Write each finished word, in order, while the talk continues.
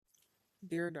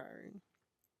Dear Diary,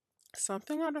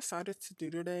 something I decided to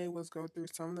do today was go through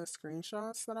some of the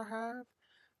screenshots that I have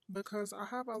because I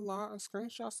have a lot of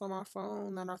screenshots on my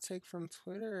phone that I take from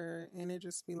Twitter, and it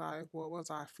just be like, what was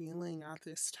I feeling at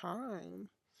this time?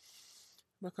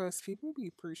 Because people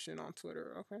be preaching on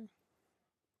Twitter, okay?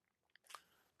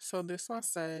 So this one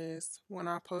says, when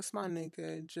I post my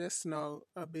nigga, just know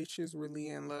a bitch is really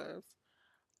in love.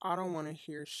 I don't want to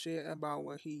hear shit about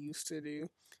what he used to do.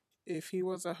 If he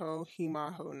was a hoe, he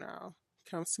my hoe now.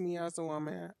 Come to me as a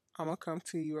woman. I'ma come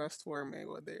to you as Floyd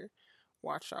Mayweather.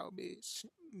 Watch out, bitch.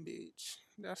 Bitch.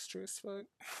 That's true as fuck.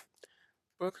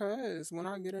 Because when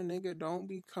I get a nigga, don't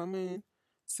be coming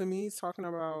to me talking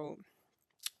about,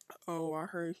 oh, I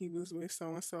heard he was with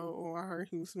so and so. Oh, I heard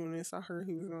he was doing this. I heard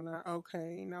he was doing that.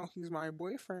 Okay, now he's my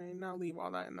boyfriend. Now leave all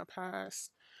that in the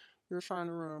past. You're trying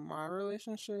to ruin my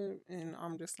relationship, and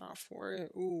I'm just not for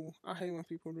it. Ooh, I hate when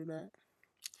people do that.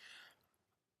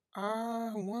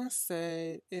 I once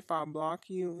said if I block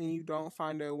you and you don't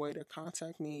find a way to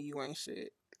contact me, you ain't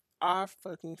shit. I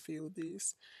fucking feel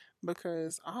this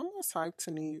because I'm the type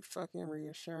to need fucking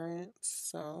reassurance.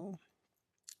 So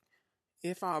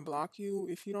if I block you,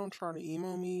 if you don't try to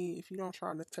email me, if you don't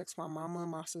try to text my mama,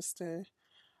 my sister,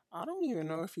 I don't even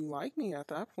know if you like me at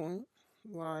that point.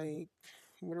 Like,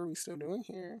 what are we still doing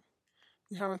here?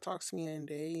 You haven't talked to me in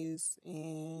days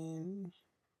and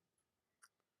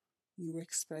you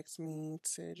expect me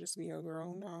to just be a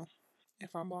girl? No.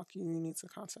 If I block you, you need to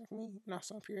contact me. Not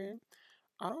some period.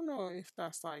 I don't know if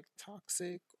that's like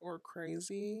toxic or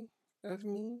crazy of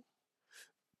me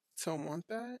to want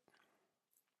that,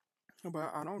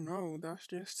 but I don't know. That's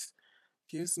just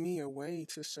gives me a way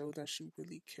to show that you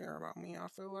really care about me. I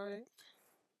feel like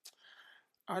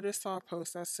I just saw a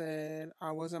post that said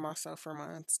I wasn't myself for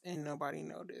months and nobody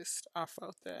noticed. I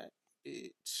felt that,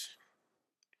 bitch.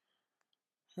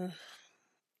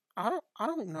 I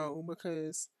don't know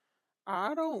because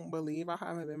I don't believe I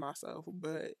haven't been myself,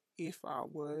 but if I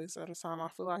was at a time, I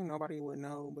feel like nobody would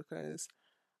know because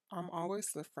I'm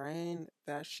always the friend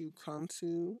that you come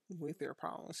to with their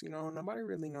problems. Nobody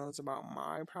really knows about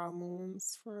my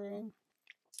problems for real.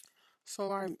 So,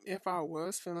 like, if I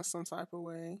was feeling some type of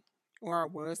way or I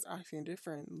was acting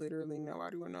different, literally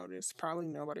nobody would notice. Probably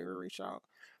nobody would reach out.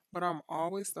 But I'm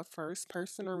always the first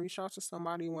person to reach out to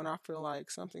somebody when I feel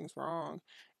like something's wrong.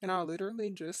 And I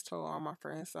literally just told all my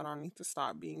friends that I need to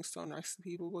stop being so nice to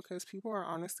people because people are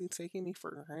honestly taking me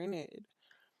for granted.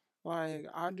 Like,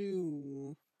 I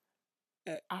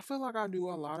feel like I do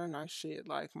a lot of nice shit.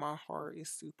 Like, my heart is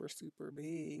super, super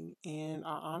big. And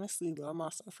I honestly love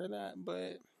myself for that.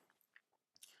 But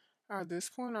at this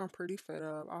point, I'm pretty fed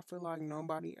up. I feel like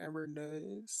nobody ever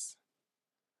does.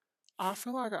 I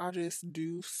feel like I just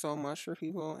do so much for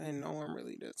people and no one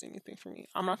really does anything for me.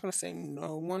 I'm not going to say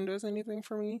no one does anything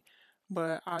for me,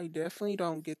 but I definitely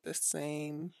don't get the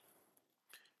same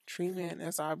treatment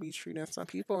as I be treating some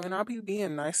people. And I be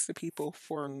being nice to people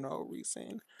for no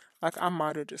reason. Like, I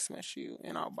might have just met you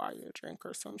and I'll buy you a drink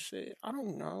or some shit. I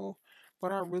don't know.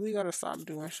 But I really got to stop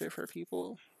doing shit for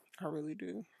people. I really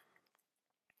do.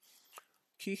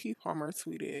 Kiki Palmer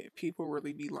tweeted, people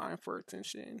really be lying for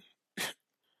attention.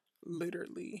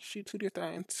 Literally. She tweeted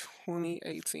that in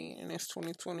 2018 and it's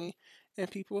 2020. And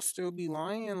people still be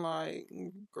lying like,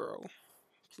 girl,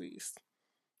 please.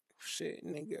 Shit,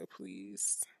 nigga,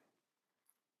 please.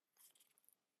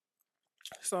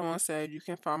 Someone said you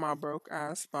can find my broke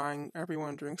ass buying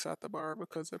everyone drinks at the bar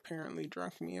because apparently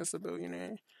drunk me is a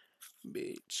billionaire.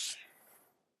 Bitch.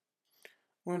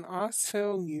 When I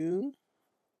tell you,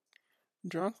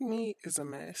 drunk me is a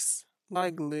mess.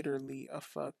 Like literally a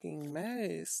fucking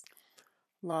mess.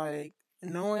 Like,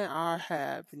 knowing I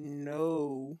have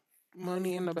no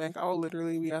money in the bank, I'll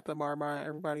literally be at the bar buying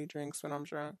everybody drinks when I'm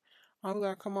drunk. I'll be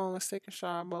like, come on, let's take a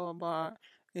shot, blah, blah, blah.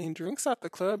 And drinks at the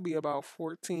club be about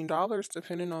 $14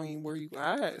 depending on where you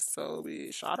at. So,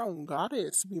 bitch, I don't got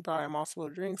it to be buying multiple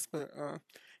drinks, but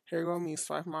here go me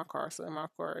swiping my car, so my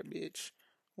car, bitch.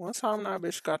 One time that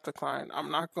bitch got declined, I'm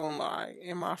not gonna lie,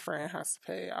 and my friend has to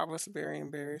pay. I was very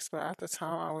embarrassed, but at the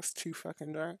time I was too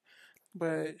fucking drunk.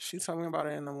 But she told me about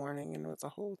it in the morning and it was a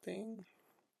whole thing.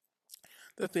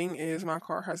 The thing is, my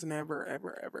car has never,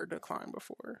 ever, ever declined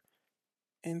before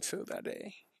until that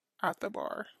day at the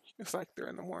bar. It's like 3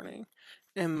 in the morning.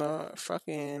 And the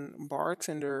fucking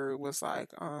bartender was like,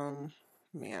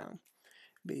 man,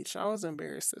 bitch, I was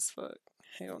embarrassed as fuck.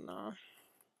 Hell nah.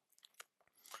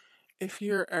 If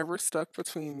you're ever stuck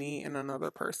between me and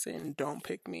another person, don't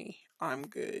pick me. I'm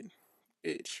good.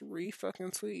 Bitch, re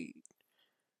fucking tweet.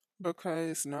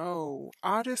 Because no,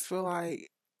 I just feel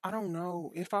like I don't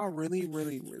know if I really,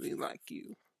 really, really like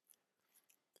you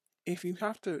If you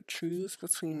have to choose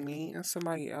between me and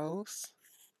somebody else,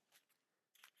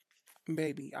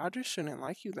 baby, I just shouldn't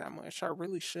like you that much. I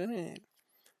really shouldn't.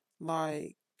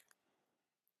 Like,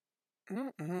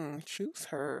 choose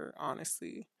her,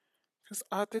 honestly. Because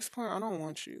at this point, I don't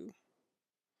want you.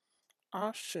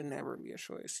 I should never be a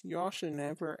choice. Y'all should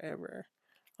never, ever.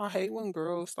 I hate when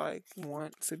girls, like,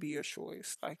 want to be a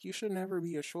choice. Like, you should never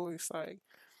be a choice. Like,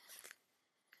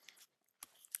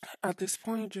 at this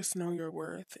point, just know your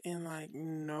worth. And, like,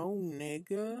 no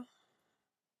nigga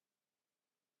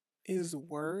is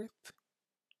worth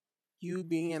you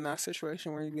being in that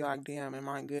situation where you be like, damn, am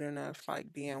I good enough? Like,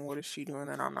 damn, what is she doing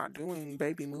that I'm not doing?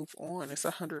 Baby, move on. It's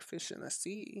 100 fish in the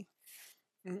sea.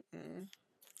 Mm-mm.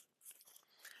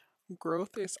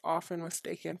 Growth is often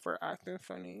mistaken for acting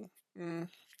funny. Mm.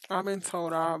 I've been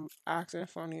told I'm acting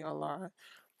funny a lot,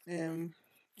 and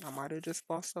I might have just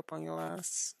bossed up on your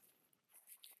ass.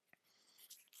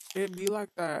 It be like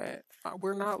that.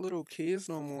 We're not little kids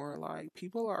no more. Like,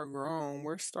 people are grown.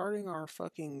 We're starting our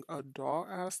fucking adult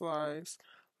ass lives.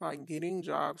 Like, getting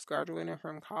jobs, graduating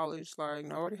from college. Like,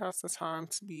 nobody has the time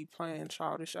to be playing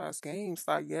childish ass games.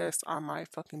 Like, yes, I might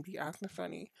fucking be acting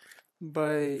funny.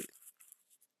 But,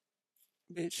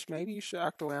 bitch, maybe you should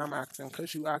act the way I'm acting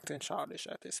because you acting childish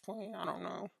at this point. I don't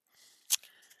know.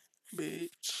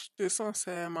 Bitch, this one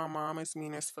said my mom is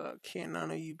mean as fuck. Can't none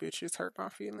of you bitches hurt my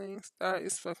feelings. That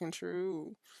is fucking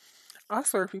true. I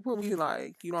swear, people be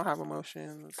like, you don't have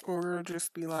emotions, or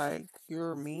just be like,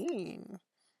 you're mean.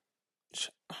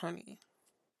 Honey,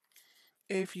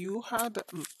 if you had,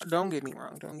 don't get me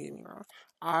wrong, don't get me wrong.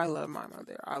 I love my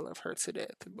mother. I love her to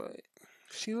death, but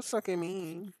she was fucking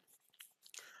mean.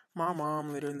 My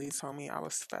mom literally told me I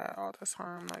was fat all the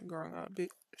time, like growing up. But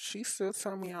she still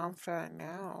tell me I'm fat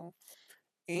now.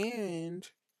 And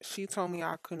she told me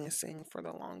I couldn't sing for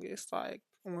the longest. Like,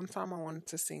 one time I wanted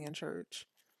to sing in church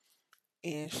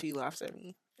and she laughed at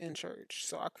me in church.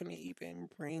 So I couldn't even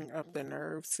bring up the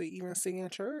nerve to even sing in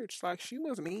church. Like, she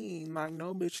was mean. Like,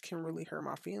 no bitch can really hurt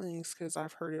my feelings because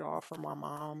I've heard it all from my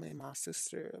mom and my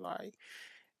sister. Like,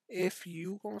 if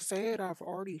you gonna say it, I've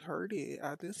already heard it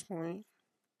at this point.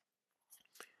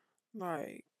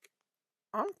 Like,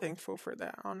 I'm thankful for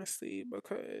that, honestly,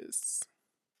 because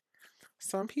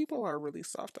some people are really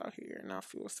soft out here and I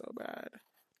feel so bad.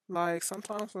 Like,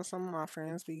 sometimes when some of my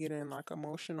friends be getting like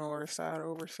emotional or sad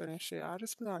over certain shit, I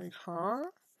just be like, huh?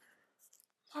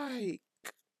 Like,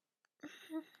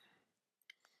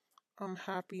 I'm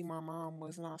happy my mom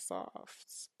was not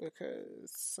soft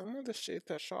because some of the shit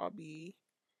that y'all be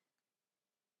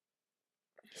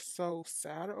so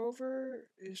sad over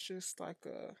is just like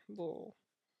a little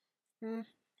hmm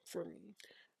for me.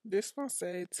 This one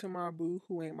said to my boo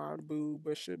who ain't my boo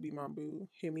but should be my boo.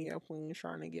 Hit me up when you're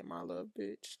trying to get my love,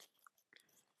 bitch.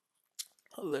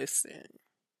 Listen,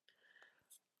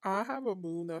 I have a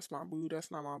boo that's my boo that's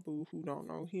not my boo who don't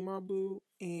know he my boo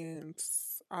and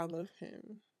I love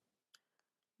him.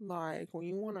 Like, when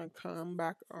you want to come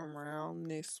back around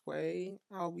this way,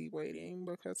 I'll be waiting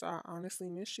because I honestly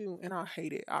miss you and I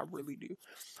hate it. I really do.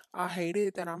 I hate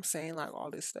it that I'm saying like all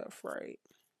this stuff, right?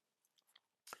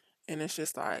 And it's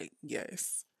just like,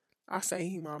 yes, I say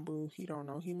he my boo. He don't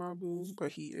know he my boo,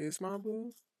 but he is my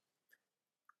boo.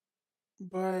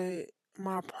 But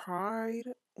my pride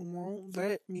won't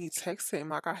let me text him.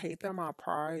 Like, I hate that my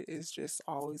pride is just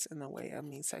always in the way of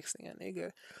me texting a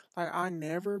nigga. Like, I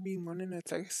never be wanting to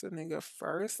text a nigga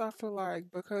first, I feel like,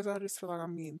 because I just feel like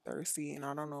I'm being thirsty and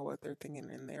I don't know what they're thinking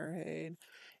in their head.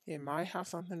 It might have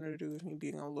something to do with me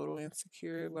being a little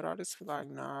insecure, but I just feel like,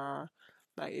 nah.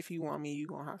 Like, if you want me, you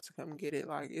gonna have to come get it.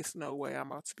 Like, it's no way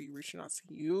I'm about to be reaching out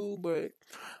to you, but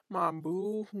my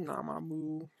boo, not my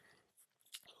boo,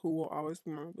 who will always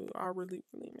be my boo. I really,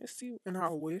 really miss you. And I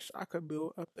wish I could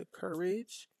build up the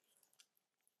courage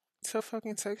to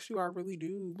fucking text you. I really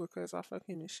do because I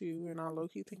fucking miss you. And I low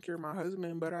key think you're my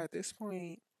husband. But at this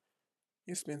point,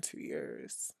 it's been 2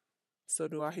 years. So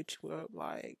do I hit you up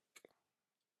like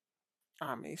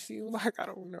I miss you? Like, I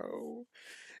don't know.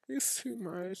 It's too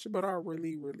much. But I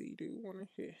really, really do want to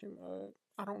hit him up.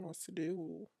 I don't know what to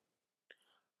do.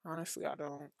 Honestly, I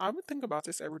don't. I've been thinking about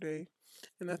this every day.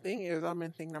 And the thing is, I've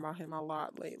been thinking about him a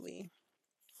lot lately.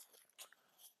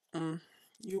 Mm,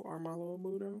 you are my little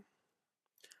Buddha.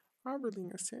 I really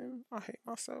miss him. I hate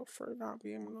myself for not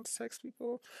being able to text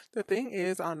people. The thing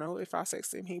is, I know if I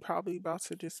text him, he probably about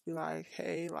to just be like,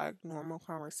 hey, like normal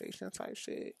conversation type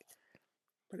shit.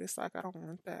 But it's like, I don't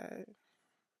want that.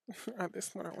 At this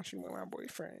point, I want you with my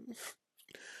boyfriend.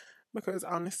 Because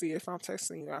honestly, if I'm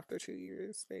texting you after 2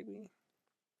 years, baby,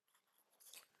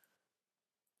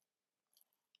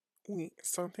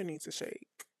 something needs to shake.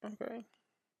 Okay?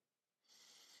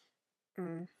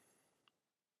 Mm-mm.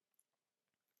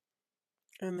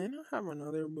 And then I have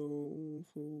another boo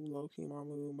who low key my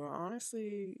boo, but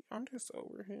honestly, I'm just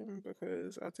over him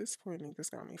because at this point, niggas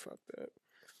got me fucked up.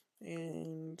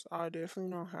 And I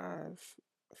definitely don't have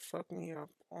fuck me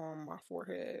up on my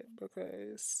forehead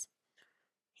because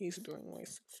he's doing way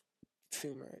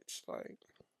too much. Like,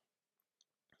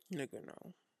 nigga,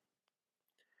 no,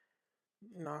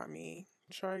 not me.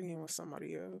 Try again with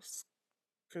somebody else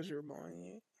because you're blowing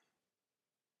it.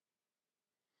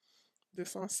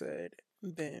 This one said,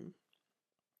 them.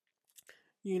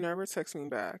 You never text me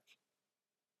back.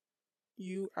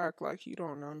 You act like you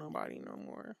don't know nobody no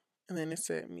more. And then it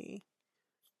said me.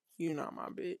 You not my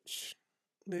bitch.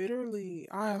 Literally,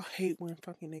 I hate when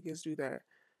fucking niggas do that.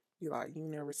 Be like, you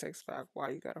never text back. Why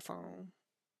you got a phone?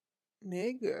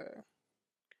 Nigga,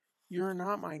 you're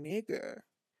not my nigga.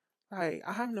 Like,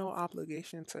 I have no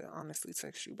obligation to honestly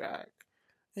text you back.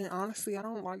 And honestly, I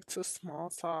don't like to small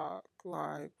talk.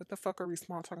 Like, what the fuck are we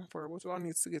small talking for? What do I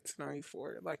need to get to know you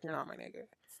for? Like, you're not my nigga.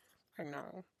 Like,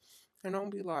 no. And don't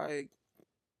be like,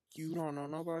 you don't know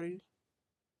nobody.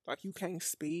 Like, you can't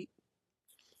speak.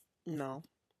 No,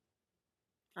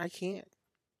 I can't.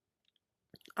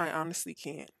 I honestly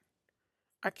can't.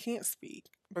 I can't speak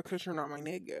because you're not my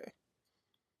nigga.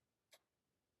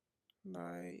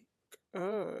 Like,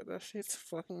 that shit's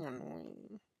fucking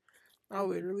annoying. I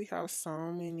literally have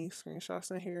so many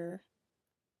screenshots in here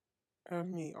of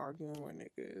me arguing with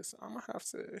niggas. I'm gonna have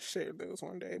to share those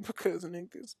one day because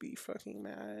niggas be fucking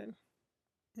mad.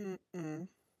 Mm-mm.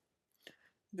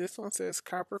 This one says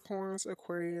Capricorns,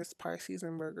 Aquarius, Pisces,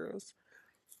 and Virgos.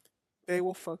 They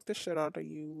will fuck the shit out of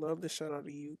you, love the shit out of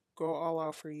you, go all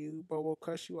out for you, but will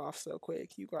cut you off so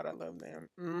quick. You gotta love them.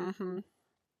 Mm-hmm.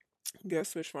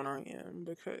 Guess which one I am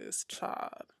because,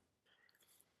 child,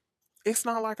 it's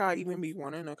not like I even be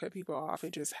wanting to cut people off.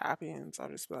 It just happens. I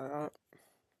just be like, oh,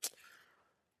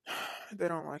 they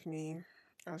don't like me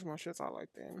as much as I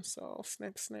like them. So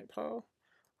snip, snip, ho.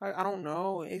 I don't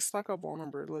know. It's like a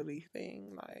vulnerability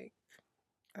thing. Like,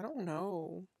 I don't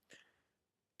know.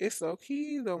 It's low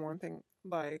key the one thing,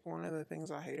 like, one of the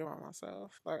things I hate about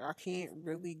myself. Like, I can't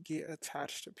really get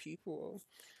attached to people.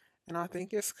 And I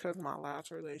think it's because my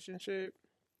last relationship,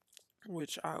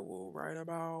 which I will write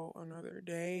about another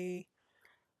day,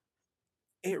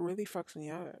 it really fucks me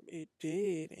up. It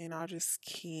did. And I just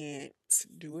can't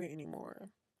do it anymore.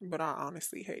 But I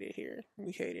honestly hate it here.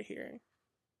 We hate it here.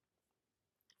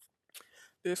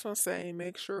 This one saying,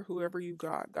 make sure whoever you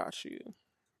got you,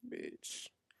 bitch.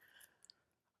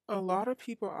 A lot of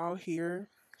people out here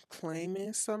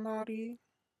claiming somebody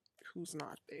who's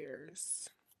not theirs.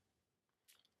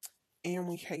 And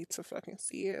we hate to fucking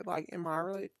see it. Like in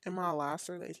my last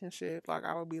relationship, like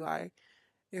I would be like,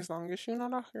 as long as you're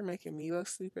not out here making me look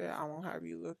stupid, I won't have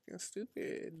you looking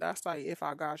stupid. That's like if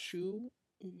I got you,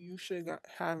 you should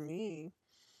have me.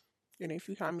 And if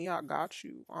you have me, I got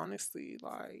you. Honestly,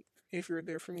 like if you're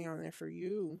there for me, I'm there for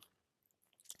you.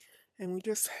 And we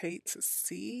just hate to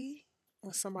see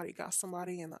when somebody got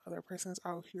somebody and the other person's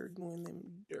out here doing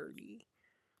them dirty.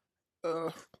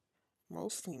 Ugh,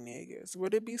 mostly niggas.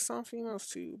 Would it be some females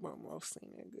too, but mostly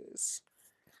niggas.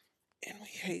 And we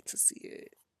hate to see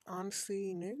it.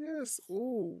 Honestly, niggas,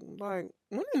 ooh, like,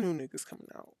 when the new niggas coming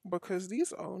out? Because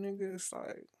these old niggas,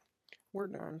 like, we're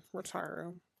done. Retire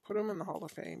them. Put them in the Hall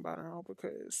of Fame by now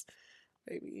because,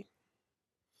 baby,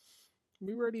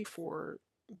 be ready for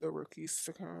the rookies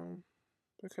to come.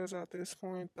 Because at this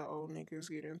point, the old niggas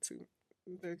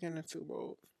they're getting too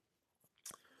bold.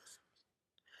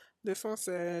 This one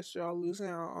says, y'all losing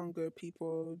out on good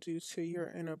people due to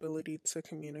your inability to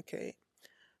communicate.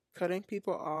 Cutting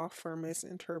people off for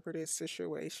misinterpreted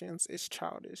situations is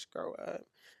childish. Grow up.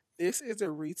 This is a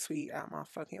retweet at my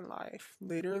fucking life.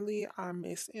 Literally, I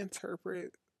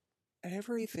misinterpret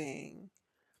everything.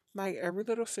 Like every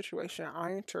little situation,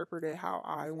 I interpret it how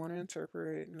I want to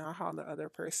interpret it, not how the other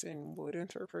person would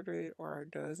interpret it or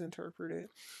does interpret it.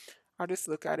 I just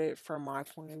look at it from my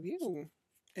point of view.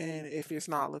 And if it's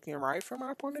not looking right from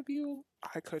my point of view,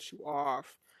 I cut you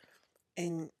off.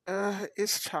 And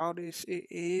it's childish. It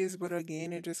is, but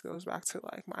again, it just goes back to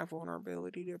like my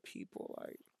vulnerability to people.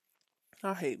 Like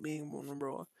I hate being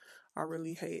vulnerable. I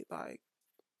really hate like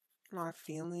my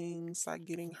feelings, like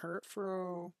getting hurt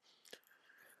for.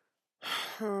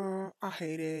 I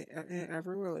hate it in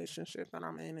every relationship that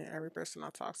I'm in and every person I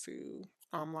talk to.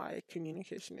 I'm like,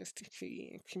 communication is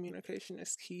key. Communication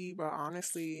is key, but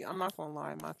honestly, I'm not gonna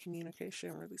lie, my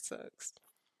communication really sucks.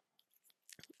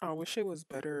 I wish it was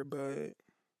better, but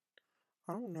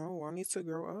I don't know. I need to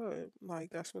grow up.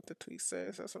 Like, that's what the tweet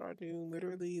says. That's what I do.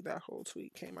 Literally, that whole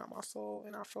tweet came out my soul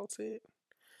and I felt it.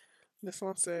 This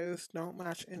one says, don't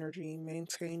match energy,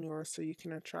 maintain yours so you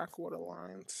can attract what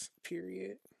aligns,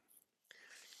 period.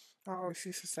 I always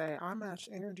used to say, I match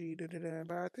energy, da da da,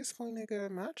 but at this point,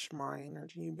 nigga, match my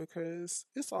energy because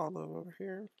it's all love over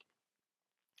here.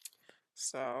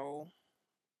 So,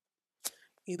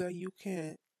 either you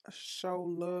can show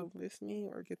love with me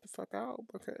or get the fuck out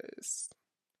because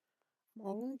I'm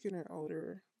only getting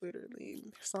older,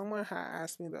 literally. Someone had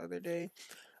asked me the other day,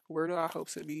 where do I hope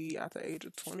to be at the age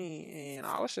of 20? And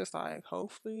I was just like,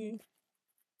 hopefully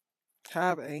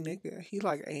have a nigga. He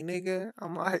like a nigga.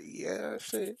 I'm like, yeah,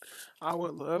 shit. I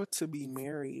would love to be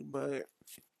married, but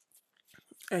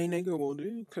a nigga will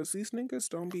do because these niggas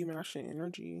don't be matching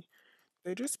energy.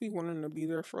 They just be wanting to be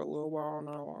there for a little while,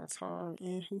 not a long time.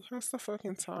 And who has the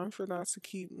fucking time for that to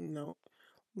keep,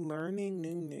 learning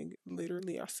new niggas?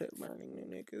 Literally, I said learning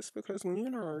new niggas because when you're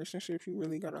in a relationship, you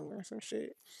really gotta learn some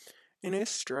shit. And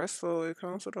it's stressful. It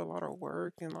comes with a lot of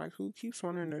work. And like, who keeps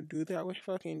wanting to do that with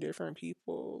fucking different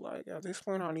people? Like, at this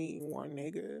point, I need one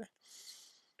nigga.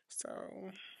 So,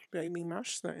 baby,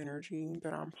 match the energy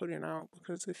that I'm putting out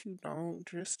because if you don't,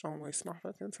 just don't waste my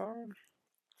fucking time.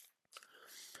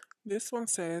 This one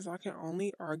says, I can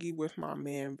only argue with my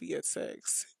man via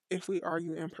text. If we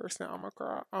argue in person, I'ma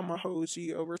cry. I'ma hold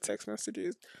you over text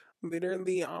messages.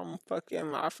 Literally, I'm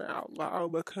fucking laughing out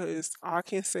loud because I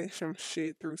can say some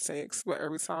shit through text, but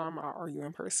every time I argue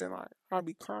in person, like, I'll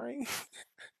be crying.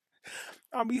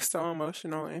 I'll be so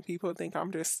emotional, and people think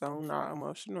I'm just so not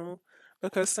emotional.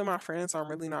 Because to my friends, I'm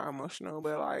really not emotional,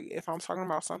 but like, if I'm talking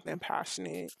about something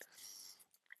passionate,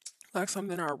 like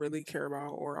something I really care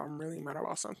about, or I'm really mad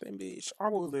about something, bitch, I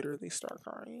will literally start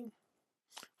crying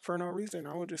for no reason.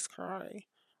 I would just cry.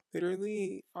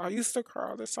 Literally, I used to cry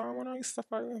all the time when I used to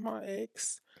fight with my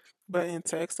ex. But in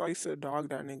text, I used to dog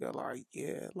that nigga like,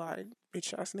 yeah, like,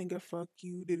 bitch ass nigga, fuck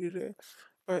you, da da da.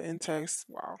 But in text,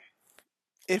 wow.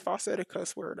 If I said a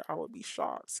cuss word, I would be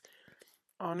shocked.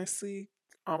 Honestly,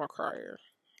 I'm a crier,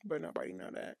 but nobody know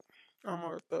that. I'm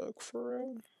a thug for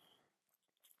real.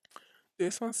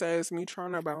 This one says me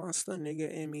trying to balance the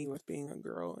nigga in me with being a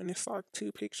girl, and it's like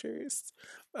two pictures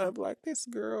of like this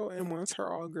girl, and one's her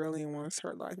all girly, and one's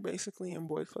her like basically in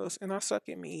boy clothes. And I suck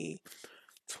at me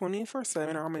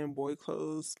 24/7. I'm in boy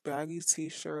clothes, baggy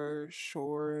t-shirt,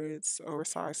 shorts,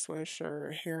 oversized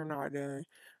sweatshirt, hair not done.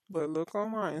 But look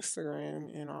on my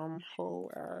Instagram, and I'm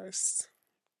whole ass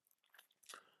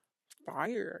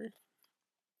fire,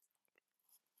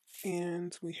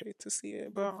 and we hate to see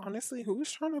it. But honestly,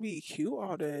 who's trying to be cute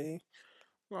all day?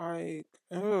 Like,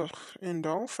 ugh, and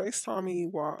don't FaceTime me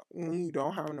when you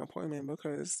don't have an appointment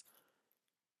because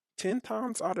 10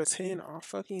 times out of 10, I'll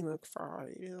fucking look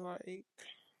fried. Like,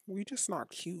 we just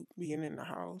not cute being in the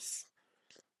house.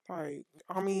 Like,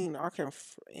 I mean, I can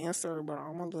answer, but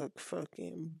I'm gonna look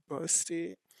fucking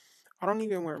busted. I don't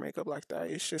even wear makeup like that.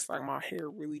 It's just like my hair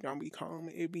really don't be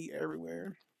combed. It be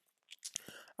everywhere.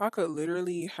 I could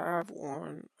literally have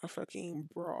on a fucking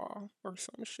bra or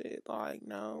some shit. Like,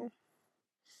 no.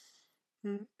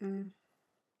 Mm-mm.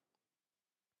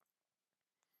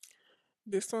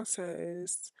 This one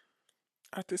says,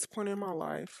 at this point in my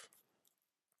life,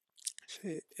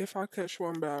 shit, if I catch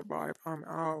one bad vibe, I'm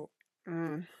out.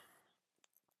 Mm,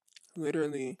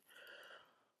 literally.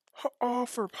 All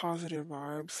for positive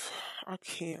vibes. I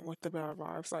can't with the bad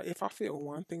vibes. Like, if I feel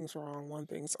one thing's wrong, one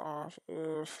thing's off,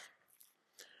 ugh.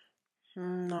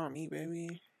 Not me,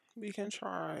 baby. We can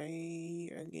try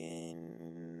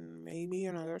again, maybe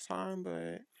another time,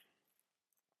 but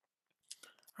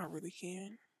I really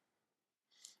can't.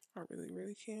 I really,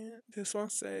 really can't. This one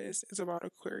says it's about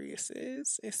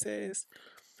Aquariuses. It says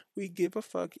we give a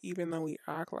fuck even though we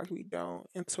act like we don't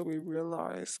until we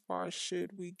realize why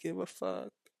should we give a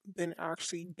fuck, then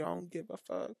actually don't give a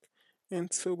fuck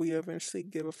until we eventually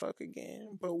give a fuck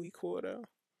again. But we cool though,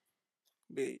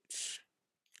 bitch.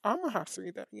 I'm gonna have to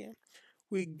read that again.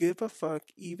 We give a fuck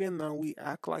even though we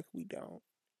act like we don't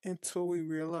until we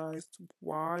realize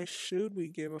why should we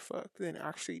give a fuck, then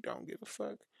actually don't give a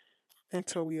fuck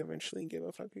until we eventually give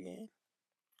a fuck again.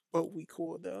 But we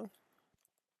cool though.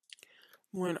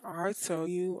 When I tell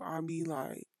you, I be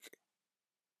like,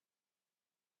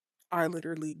 I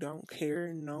literally don't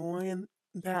care, knowing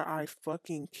that I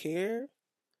fucking care.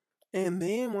 And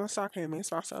then once I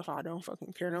convince myself I don't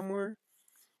fucking care no more,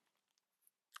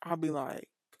 I'll be like,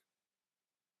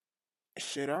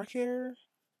 should I care?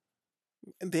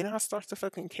 And then I start to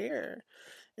fucking care.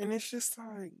 And it's just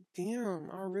like, damn,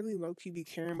 I really low key be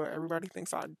caring, but everybody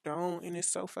thinks I don't. And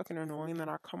it's so fucking annoying that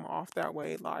I come off that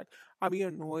way. Like, I be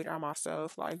annoyed at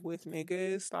myself, like with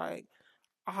niggas. Like,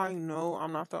 I know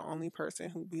I'm not the only person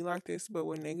who be like this, but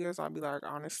with niggas, I be like,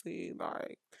 honestly,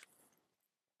 like,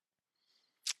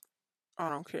 I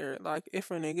don't care. Like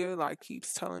if a nigga like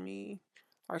keeps telling me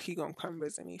like he gonna come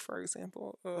visit me, for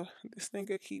example, this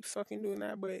nigga keeps fucking doing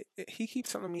that, but he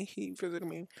keeps telling me he visited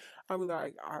me. I'll be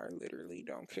like, I literally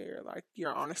don't care. Like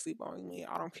you're honestly blowing me.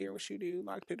 I don't care what you do.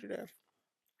 Like da da da.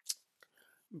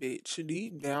 Bitch,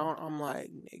 deep down, I'm like,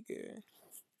 nigga,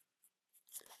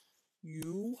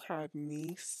 you have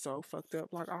me so fucked up.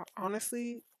 Like I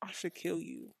honestly, I should kill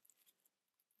you.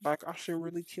 Like I should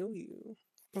really kill you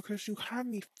because you have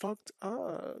me fucked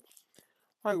up.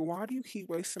 Like, why do you keep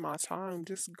wasting my time?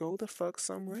 Just go the fuck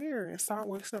somewhere and stop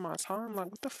wasting my time. Like,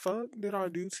 what the fuck did I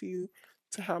do to you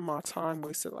to have my time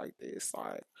wasted like this?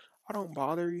 Like, I don't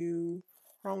bother you.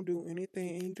 I don't do anything,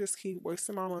 and you just keep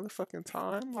wasting my motherfucking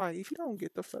time. Like, if you don't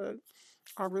get the fuck,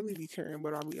 I really be caring,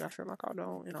 but I be acting like I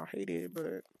don't, and I hate it.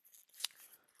 But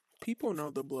people know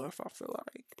the bluff. I feel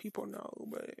like people know,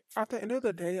 but at the end of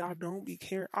the day, I don't be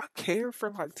caring. I care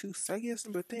for like 2 seconds,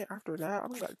 but then after that, I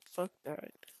be like, fuck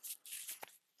that.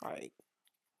 Like.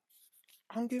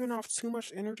 I'm giving off too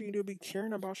much energy to be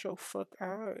caring about your fuck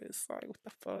ass. Like, what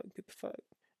the fuck? Get the fuck.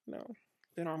 No.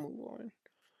 Then I'll move on.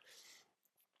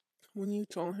 When you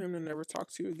told him to never talk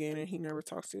to you again and he never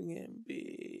talks to you again,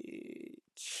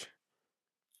 bitch.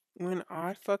 When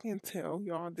I fucking tell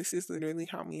y'all, this is literally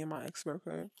how me and my ex broke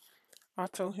up. I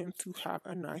told him to have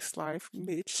a nice life.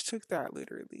 Bitch took that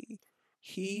literally.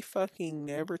 He fucking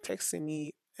never texted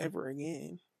me ever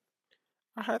again.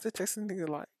 I had to text the nigga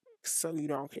like, so you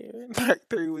don't care? Like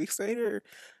 3 weeks later.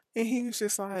 And he was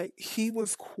just like, he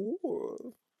was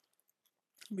cool.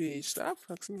 Bitch, that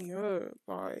fucks me up.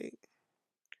 Like,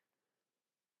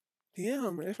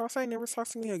 damn, if I say never talk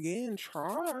to me again,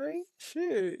 try.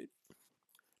 Shit.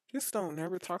 Just don't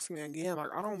never talk to me again.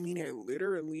 Like, I don't mean it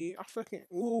literally. I fucking,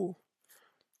 ooh,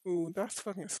 ooh, that's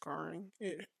fucking scarring.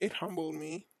 It humbled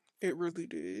me. It really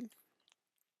did.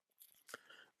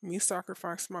 Me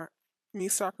sacrifice my, me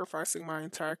sacrificing my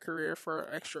entire career for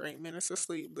an extra 8 minutes of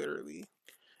sleep, literally.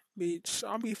 Bitch,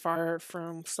 I'll be fired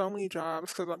from so many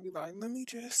jobs because I'll be like, let me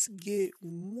just get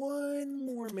 1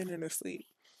 more minute of sleep.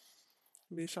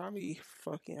 Bitch, I'll be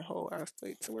fucking whole ass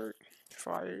late to work.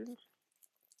 Fired.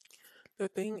 The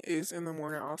thing is, in the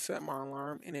morning, I'll set my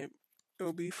alarm and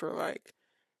it'll be for like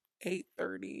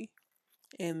 8:30.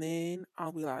 And then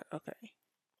I'll be like, okay,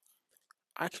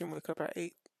 I can wake up at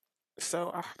 8.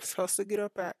 So I'm supposed to get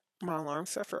up at my alarm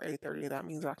set for 8:30. That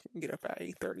means I can get up at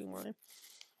 8:31.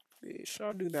 Bitch,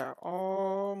 I'll do that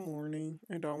all morning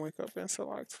and don't wake up until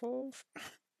like 12.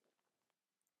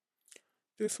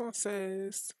 This one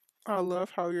says, I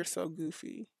love how you're so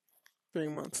goofy. 3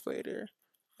 months later.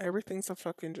 Everything's a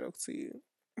fucking joke to you.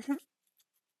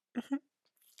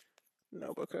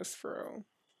 No, because for real.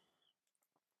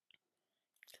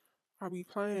 I'll be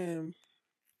playing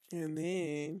and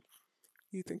then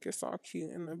you think it's all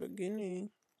cute in the beginning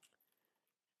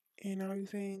and now you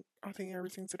think I think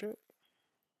everything's a joke.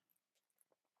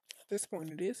 At this point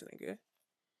it is, nigga.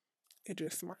 It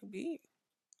just might be.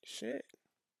 Shit.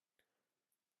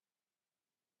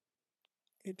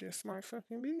 It just might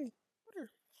fucking be.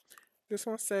 Whatever. This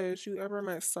one says, you ever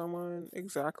met someone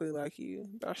exactly like you?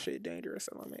 That shit dangerous,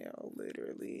 LMAO,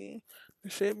 literally. The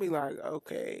shit be like,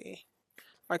 okay.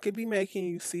 Like, it be making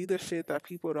you see the shit that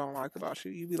people don't like about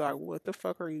you. You be like, what the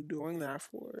fuck are you doing that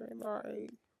for?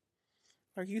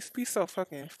 Like you be so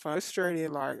fucking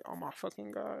frustrated, like, oh my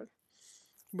fucking god.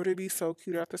 But it be so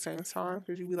cute at the same time,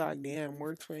 because you be like, damn,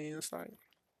 we're twins. Like,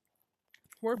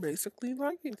 we're basically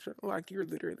like each other. Like, you're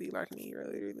literally like me. You're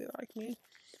literally like me.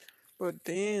 But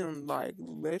then, like,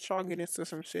 let y'all get into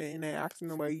some shit and they acting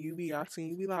the way you be acting.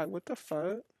 You be like, what the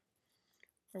fuck?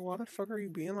 Like, why the fuck are you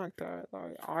being like that?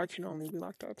 Like, I can only be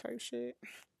like that type shit.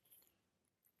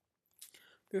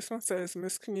 This one says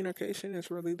miscommunication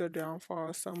is really the downfall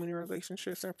of so many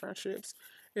relationships and friendships.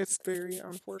 It's very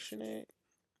unfortunate.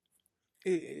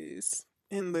 It is.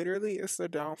 And literally, it's the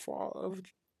downfall of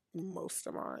most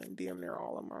of mine, damn near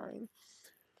all of mine.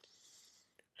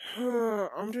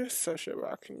 I'm just such a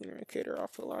bad communicator, I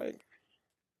feel like.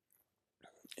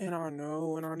 And I know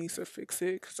when I need to fix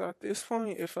it, because at this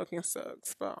point, it fucking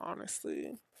sucks. But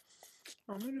honestly,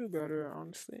 I'm gonna do better,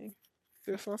 honestly.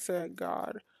 This one said,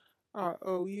 God, I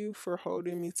owe you for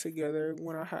holding me together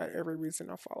when I had every reason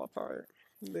to fall apart.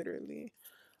 Literally.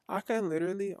 I can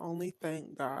literally only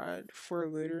thank God for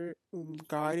literally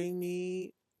guiding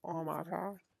me on my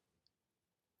path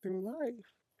through life.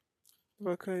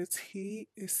 Because He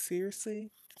is seriously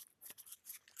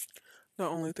the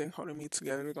only thing holding me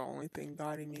together, the only thing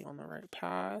guiding me on the right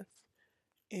path.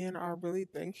 And I really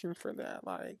thank Him for that.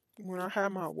 Like, when I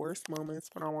had my worst moments,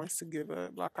 when I wanted to give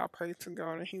up, like, I prayed to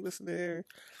God and He was there.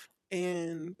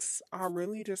 And I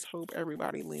really just hope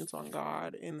everybody leans on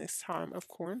God in this time of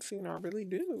quarantine. I really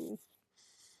do.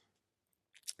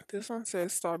 This one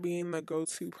says stop being the go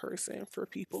to person for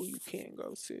people you can't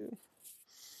go to.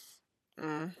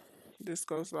 Mm. This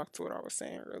goes back to what I was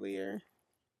saying earlier.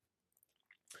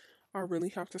 I really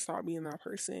have to stop being that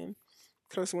person.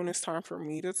 Because when it's time for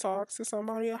me to talk to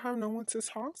somebody, I have no one to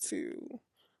talk to.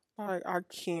 Like, I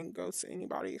can't go to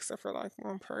anybody except for like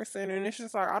one person. And it's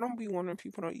just like, I don't be wanting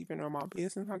people to even know my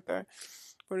business like that.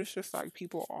 But it's just like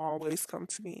people always come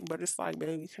to me. But it's like,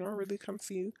 baby, can I really come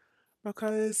to you?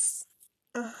 Because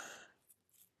I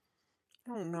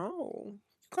don't know.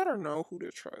 You gotta know who to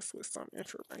trust with some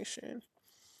information.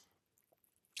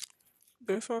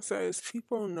 This one says,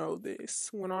 people know this.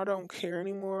 When I don't care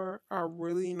anymore, I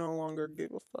really no longer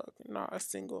give a fuck. Not a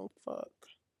single fuck.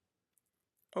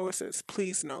 Oh, it says,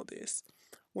 please know this.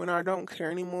 When I don't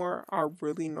care anymore, I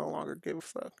really no longer give a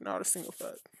fuck. Not a single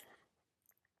fuck.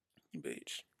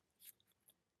 Bitch.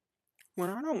 When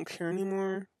I don't care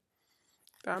anymore,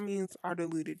 that means I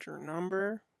deleted your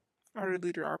number. I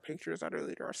deleted our pictures. I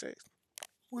deleted our sex.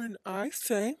 When I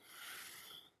say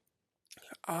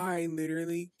I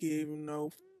literally give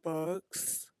no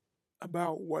fucks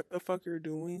about what the fuck you're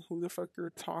doing, who the fuck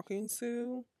you're talking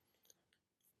to,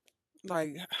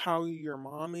 like how your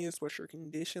mom is, what's your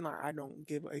condition, like I don't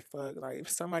give a fuck. Like if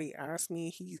somebody asks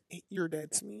me, you're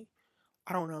dead to me.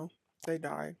 I don't know. They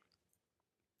died.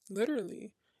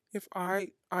 Literally. If I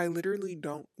literally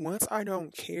don't once I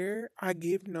don't care, I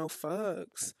give no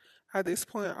fucks. At this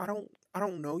point I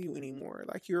don't know you anymore.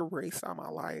 Like you're erased out of my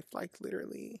life, like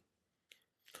literally.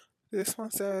 This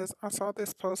one says, I saw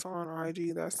this post on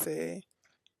IG that said,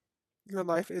 your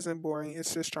life isn't boring,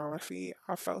 it's just drama free.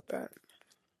 I felt that.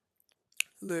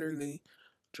 Literally.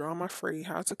 Drama free.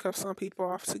 Had to cut some people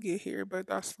off to get here, but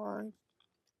that's fine.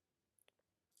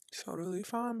 Totally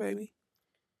fine, baby.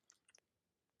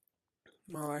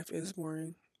 My life is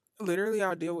boring. Literally,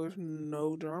 I deal with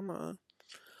no drama.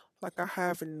 Like, I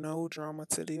have no drama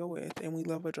to deal with, and we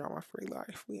live a drama free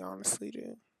life. We honestly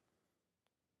do.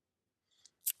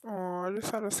 Oh, I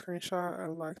just had a screenshot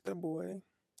of like the boy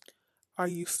I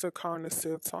used to kind of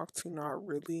still talk to, not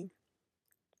really,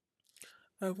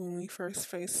 of when we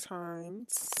first FaceTimed.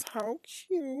 How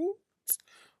cute.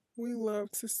 We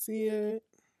love to see it.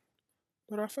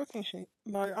 But I fucking hate,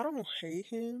 like, I don't hate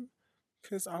him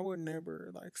because I would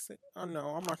never, like, say, I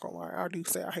know, I'm not gonna lie. I do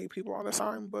say I hate people all the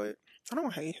time, but I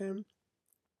don't hate him.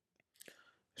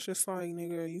 It's just like,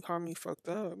 nigga, you have me fucked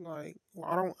up. Like,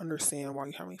 well, I don't understand why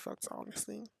you have me fucked up,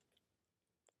 honestly.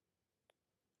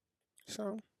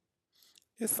 So,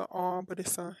 it's a all, but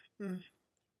it's a,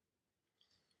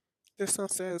 This one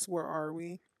says, where are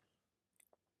we?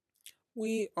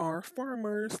 We are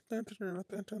farmers. Dun, dun, dun,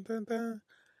 dun, dun, dun, dun.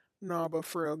 Nah, but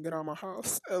for real, get out my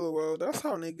house. LOL. That's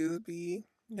how niggas be.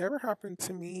 Never happened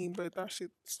to me, but that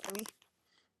shit's funny.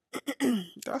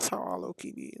 That's how I low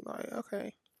key be. Like,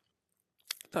 okay,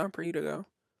 time for you to go.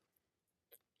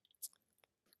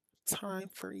 Time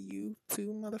for you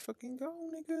to motherfucking go,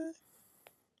 nigga.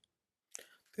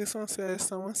 This one says,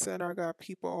 someone said I got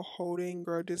people holding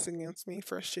grudges against me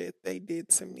for shit they did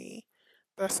to me.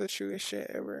 That's the truest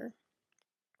shit ever.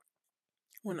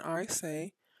 When I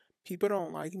say people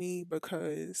don't like me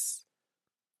because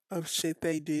of shit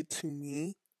they did to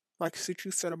me, like shit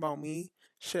you said about me,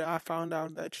 shit I found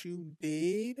out that you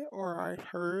did or I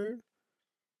heard.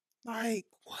 Like,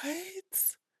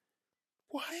 what?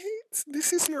 What?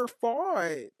 This is your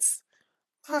fault.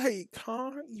 Like,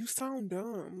 huh? You sound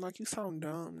dumb. Like, you sound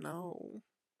dumb. No.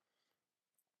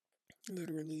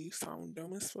 Literally, you sound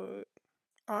dumb as fuck.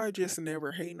 I just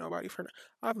never hate nobody for that.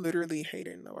 I've literally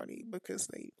hated nobody because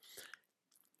they.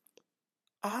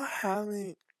 I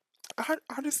haven't.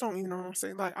 I just don't even know what I'm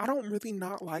saying. Like, I don't really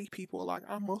not like people. Like,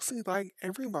 I mostly like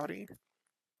everybody.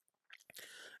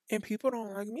 And people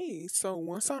don't like me. So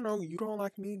once I know you don't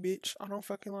like me, bitch, I don't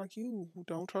fucking like you.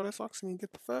 Don't try to talk to me.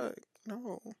 Get the fuck.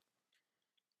 No.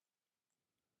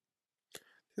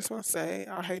 This one say,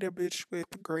 I hate a bitch with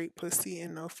great pussy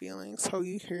and no feelings. So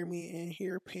you hear me in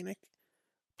here panic,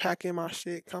 packing my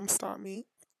shit. Come stop me.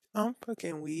 I'm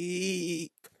fucking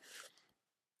weak.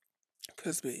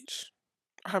 Cause bitch,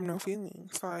 I have no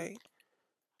feelings. Like,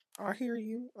 I hear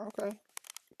you. Okay.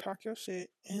 Pack your shit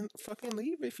and fucking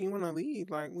leave if you want to leave.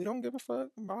 Like, we don't give a fuck.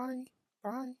 Bye.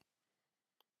 Bye.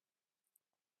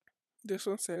 This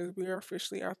one says, we are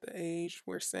officially at the age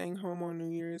where staying home on New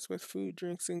Year's with food,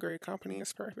 drinks, and great company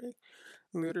is perfect.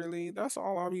 Literally, that's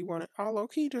all I be wanting. I low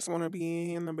key just want to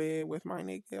be in the bed with my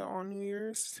nigga on New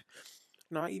Year's.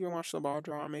 Not even watch the ball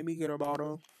drop. Maybe get a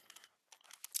bottle.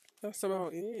 That's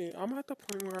about it. I'm at the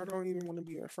point where I don't even want to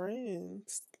be with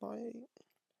friends. Like,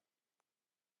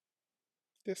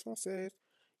 this one says,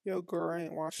 yo, girl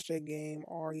ain't watched that game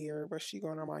all year, but she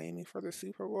going to Miami for the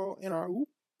Super Bowl. And I oop.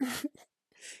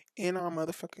 And I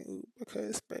motherfucking oop.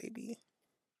 Because, baby,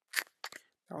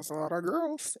 that was a lot of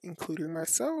girls, including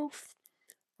myself.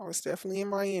 I was definitely in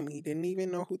Miami. Didn't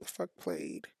even know who the fuck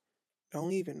played.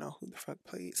 Don't even know who the fuck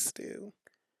played still.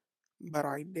 But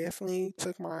I definitely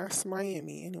took my ass to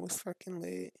Miami and it was fucking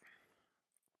lit.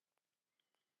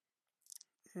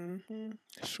 Mm-hmm.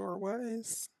 Sure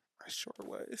was. I sure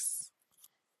was.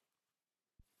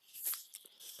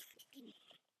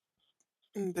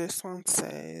 And this one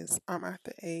says, I'm at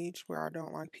the age where I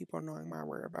don't like people knowing my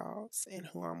whereabouts and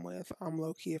who I'm with. I'm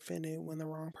low key offended when the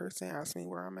wrong person asks me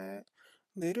where I'm at.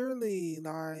 Literally,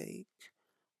 like,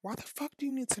 why the fuck do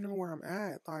you need to know where I'm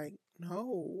at? Like,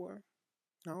 no.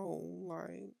 No,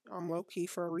 like, I'm low key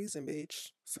for a reason, bitch.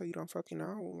 So you don't fucking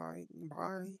know. Like,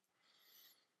 bye.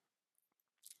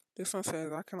 This one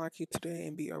says, I can like you today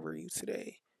and be over you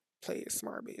today. Play it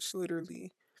smart, bitch.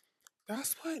 Literally.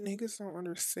 That's what niggas don't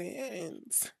understand.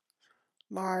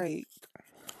 Like,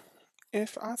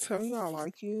 if I tell you I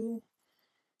like you,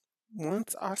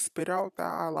 once I spit out that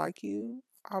I like you,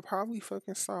 I'll probably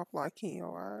fucking stop liking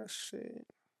your ass shit.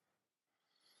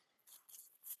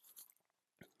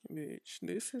 Bitch,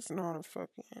 this is not a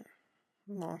fucking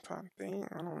long time thing.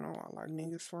 I don't know. I like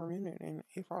niggas for a minute. And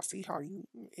if I see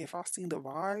the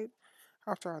vibe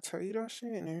after I tell you that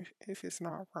shit, and if it's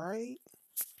not right,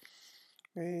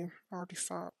 then I already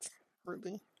stopped.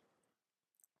 Really.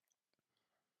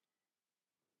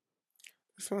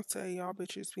 This one say y'all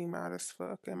bitches be mad as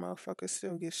fuck and motherfuckers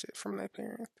still get shit from their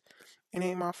parents. It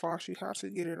ain't my fault you have to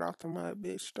get it out the mud,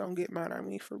 bitch. Don't get mad at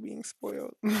me for being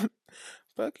spoiled.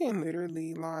 Fucking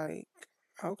literally, like,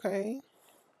 okay,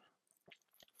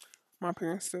 my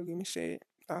parents still give me shit.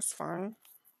 That's fine.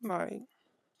 Like,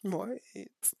 what?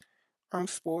 I'm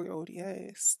spoiled,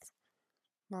 yes.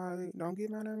 Like, don't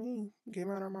get mad at me. Get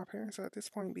mad at my parents at this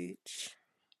point, bitch.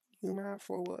 You mad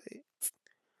for what?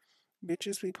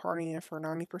 Bitches be partying for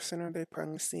 90% of their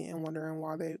pregnancy and wondering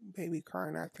why they baby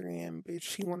crying at 3 a.m. Bitch,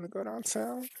 she want to go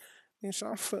downtown. Bitch,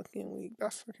 I'm fucking weak.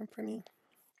 That's fucking funny.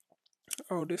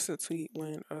 Oh, this is a tweet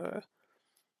when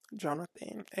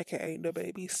Jonathan, aka the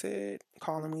baby, said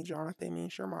calling me Jonathan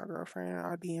means you're my girlfriend.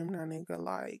 I DM that nigga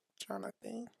like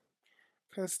Jonathan.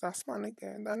 Cause that's my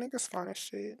nigga. That nigga's fine as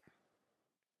shit.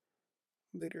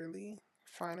 Literally.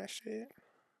 Fine as shit.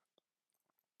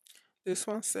 This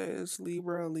one says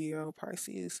Libra, Leo,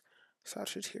 Pisces,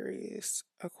 Sagittarius,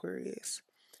 Aquarius.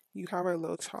 You have a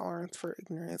low tolerance for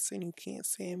ignorance and you can't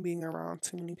stand being around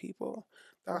too many people.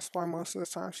 That's why most of the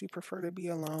time you prefer to be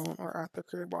alone or at the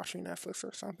crib watching Netflix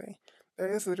or something. That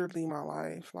is literally my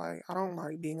life. Like, I don't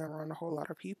like being around a whole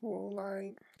lot of people.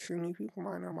 Like, too many people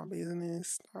might know my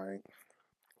business. Like,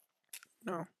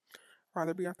 no.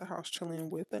 Rather be at the house chilling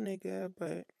with a nigga,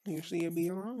 but usually it be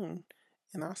alone.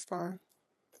 And that's fine.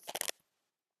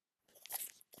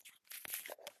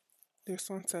 This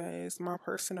one says, my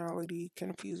personality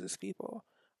confuses people.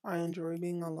 I enjoy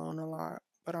being alone a lot,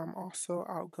 but I'm also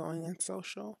outgoing and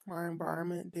social. My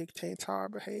environment dictates how I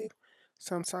behave.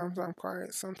 Sometimes I'm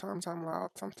quiet, sometimes I'm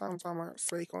loud, sometimes I'm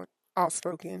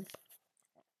outspoken.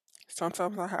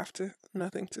 Sometimes I have to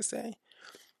nothing to say.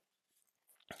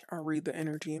 I read the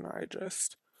energy and I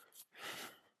adjust.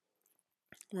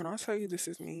 When I tell you this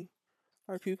is me,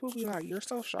 like people be like, you're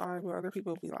so shy, but other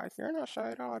people be like, you're not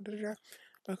shy at all. Da, da, da.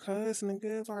 Because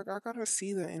nigga, like I gotta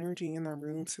see the energy in the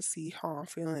room to see how I'm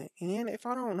feeling. And if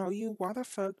I don't know you, why the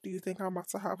fuck do you think I'm about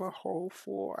to have a whole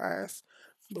full ass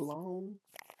blown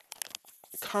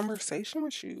conversation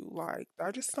with you? Like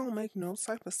that just don't make no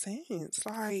type of sense.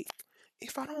 Like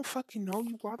if I don't fucking know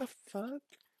you, why the fuck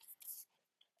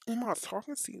am I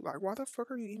talking to you? Like why the fuck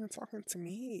are you even talking to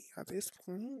me at this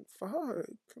point? Fuck.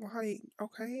 Like,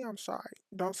 okay, I'm shy.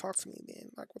 Don't talk to me then.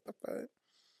 Like what the fuck?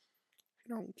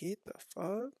 You don't get the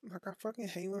fuck. Like I fucking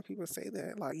hate when people say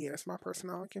that. Like, yes, my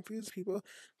personality confuses people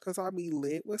because I be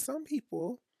lit with some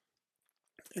people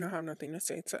and I have nothing to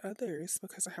say to others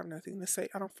because I have nothing to say.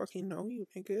 I don't fucking know you,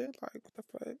 nigga. Like, what the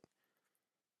fuck?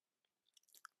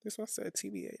 This one said,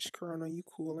 TBH, Corona, you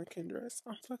cool and can dress.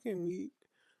 I'm fucking weak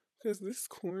because this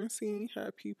quarantine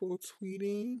had people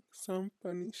tweeting some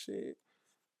funny shit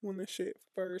when the shit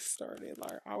first started.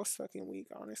 Like, I was fucking weak,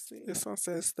 honestly. This one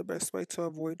says, the best way to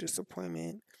avoid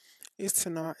disappointment is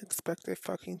to not expect a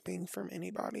fucking thing from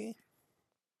anybody.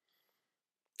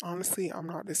 Honestly, I'm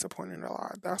not disappointed a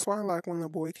lot. That's why, like, when the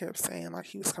boy kept saying, like,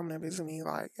 he was coming to visit me,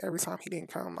 like, every time he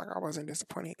didn't come, like, I wasn't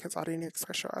disappointed because I didn't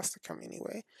expect your ass to come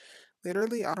anyway.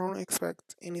 Literally, I don't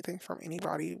expect anything from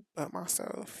anybody but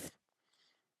myself.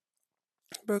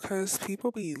 Because people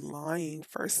be lying,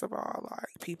 first of all.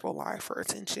 Like, people lie for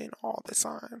attention all the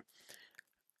time.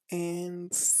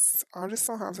 And I just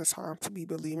don't have the time to be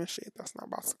believing shit that's not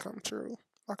about to come true.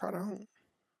 Like, I don't.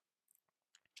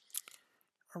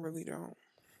 I really don't.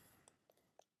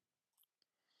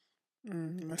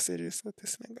 Messages with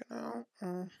this nigga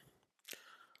now.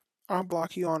 I'll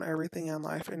block you on everything in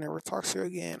life and never talk to you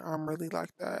again. I'm really like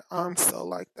that. I'm so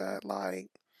like that. Like,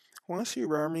 once you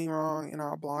rub me wrong and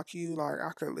I'll block you, like,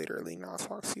 I could literally not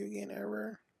talk to you again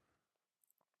ever.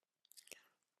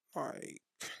 Like,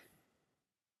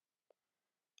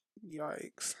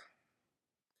 yikes.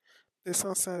 This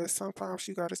one says sometimes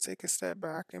you gotta take a step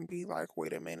back and be like,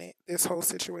 wait a minute, this whole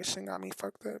situation got me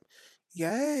fucked up.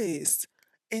 Yes.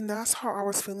 And that's how I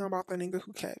was feeling about the nigga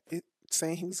who kept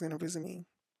saying he was gonna visit me.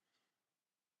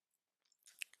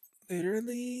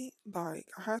 Literally, like,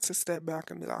 I had to step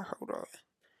back and be like, hold on.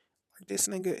 Like, this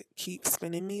nigga keeps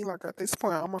spinning me. Like, at this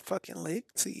point, I'm a fucking lick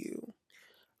to you.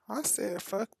 I said,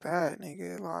 fuck that,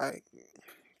 nigga. Like,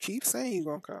 keep saying you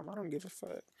gonna come. I don't give a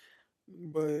fuck.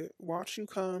 But watch you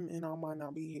come and I might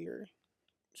not be here.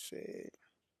 Shit.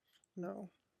 No.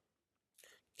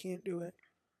 Can't do it.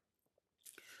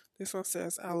 This one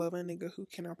says, I love a nigga who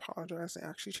can apologize and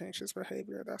actually change his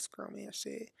behavior. That's grown man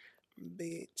shit.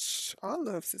 Bitch. I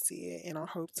love to see it and I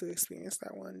hope to experience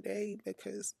that one day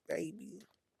because, baby,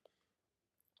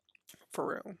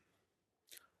 for real.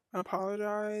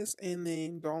 Apologize and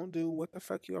then don't do what the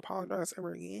fuck you apologize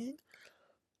ever again.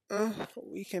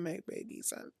 We can make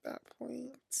babies at that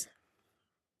point.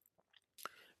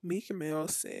 Meek Mill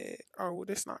said, oh, well,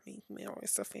 it's not Meek Mill,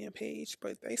 it's a fan page,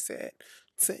 but they said,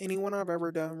 to anyone I've ever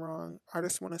done wrong, I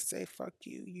just want to say, fuck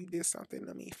you. You did something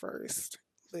to me first.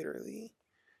 Literally.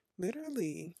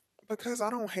 Literally. Because I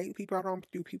don't hate people, I don't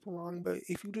do people wrong, but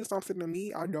if you do something to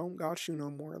me, I don't got you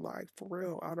no more. Like, for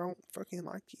real, I don't fucking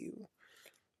like you.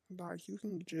 Like, you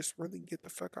can just really get the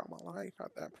fuck out of my life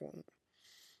at that point.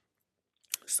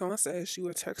 Someone says you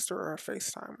a texter or a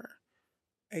FaceTimer.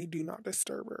 A do not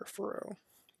disturb her, for real.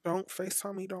 Don't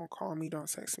FaceTime me, don't call me,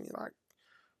 don't text me. Like,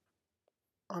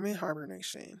 I'm in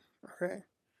hibernation, okay?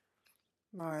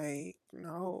 Like,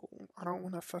 no, I don't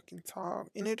want to fucking talk.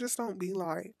 And it just don't be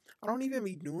like, I don't even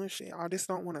be doing shit. I just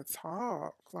don't want to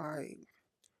talk. Like,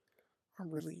 I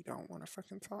really don't want to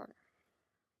fucking talk.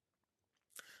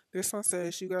 This one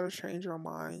says you gotta change your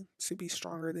mind to be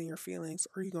stronger than your feelings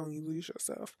or you gonna lose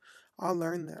yourself. I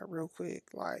learned that real quick.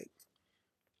 Like,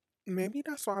 maybe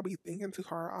that's why I be thinking too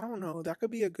hard. I don't know. That could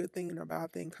be a good thing and a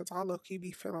bad thing because I low key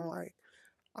be feeling like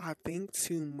I think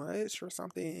too much or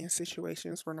something in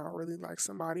situations where not really like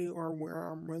somebody or where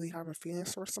I'm really having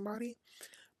feelings for somebody.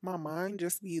 My mind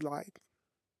just be like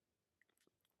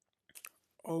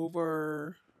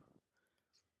over.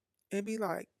 It'd be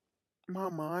like my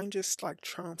mind just like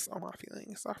trumps all my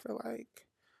feelings. I feel like,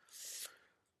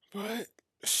 but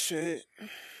shit,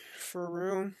 for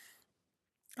real.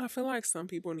 I feel like some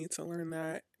people need to learn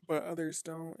that, but others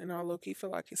don't. And I low key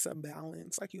feel like it's a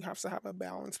balance. Like you have to have a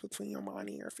balance between your mind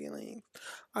and your feelings.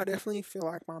 I definitely feel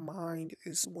like my mind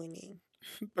is winning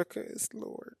because,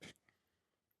 Lord.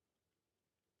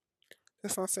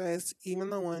 This one says, even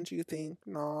the ones you think,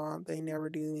 nah, they never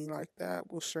do me like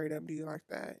that, will straight up do you like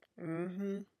that.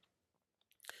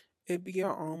 It be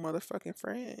your own motherfucking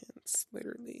friends,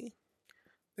 literally.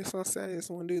 This one says,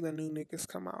 when do the new niggas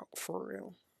come out? For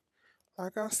real.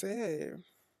 Like I said,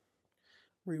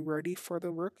 we ready for the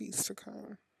rookies to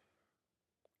come.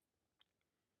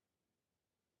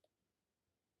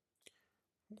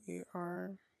 We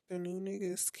are. The new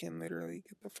niggas can literally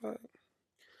get the fuck.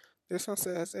 This one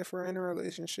says, if we're in a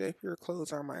relationship, your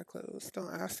clothes are my clothes.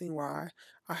 Don't ask me why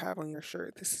I have on your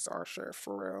shirt. This is our shirt,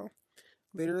 for real.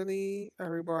 Literally,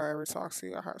 every boy I ever talk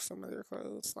to, I have some of their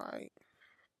clothes. Like,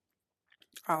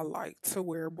 I like to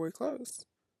wear boy clothes.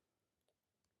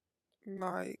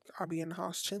 Like, I be in the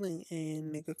house chilling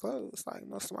in nigga clothes. Like,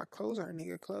 most of my clothes are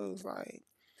nigga clothes. Like,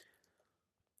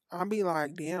 I'll be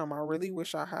like, damn, I really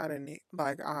wish I had a nigga.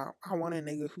 Like, I want a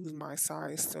nigga who's my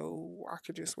size so I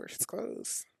could just wear his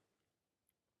clothes.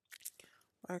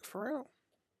 Like, for real.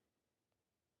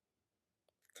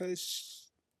 Because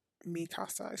mi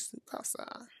casa es tu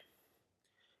casa.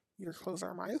 Your clothes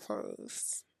are my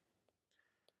clothes.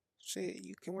 Shit,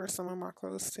 you can wear some of my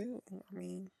clothes too. I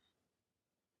mean,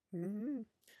 mm-hmm.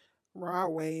 Rod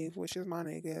Wave, which is my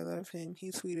nigga, I love him.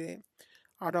 He tweeted,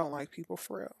 I don't like people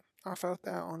for real. I felt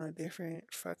that on a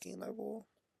different fucking level.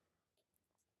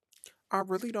 I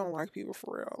really don't like people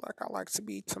for real. Like, I like to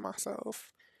be to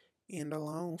myself and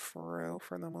alone for real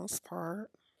for the most part.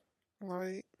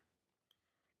 Like,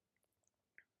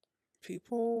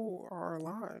 people are a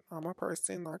lot. I'm a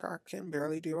person, like, I can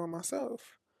barely deal with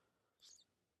myself.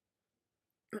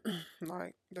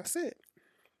 Like, that's it.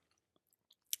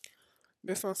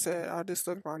 This one said, I just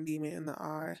looked my demon in the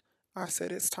eye. I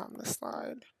said, it's time to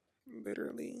slide.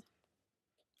 Literally.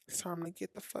 It's time to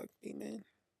get the fuck, demon.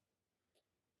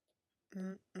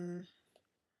 Mm-mm.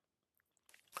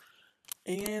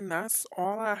 And that's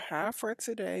all I have for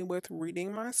today with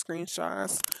reading my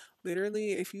screenshots.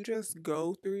 Literally, if you just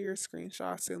go through your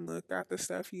screenshots and look at the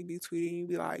stuff you be tweeting, you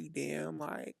be like, damn,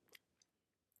 like,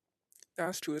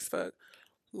 that's true as fuck.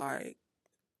 Like,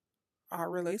 I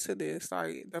relate to this.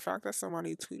 Like, the fact that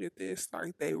somebody tweeted this,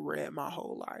 like, they read my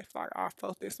whole life. Like, I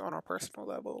felt this on a personal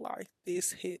level. Like,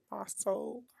 this hit my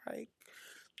soul. Like,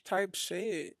 type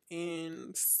shit.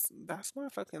 And that's why I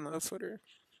fucking love Twitter.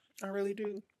 I really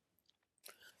do.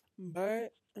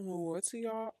 But what's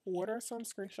y'all? What are some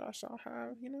screenshots y'all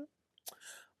have?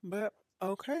 But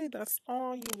okay, that's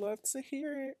all. You love to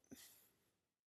hear it.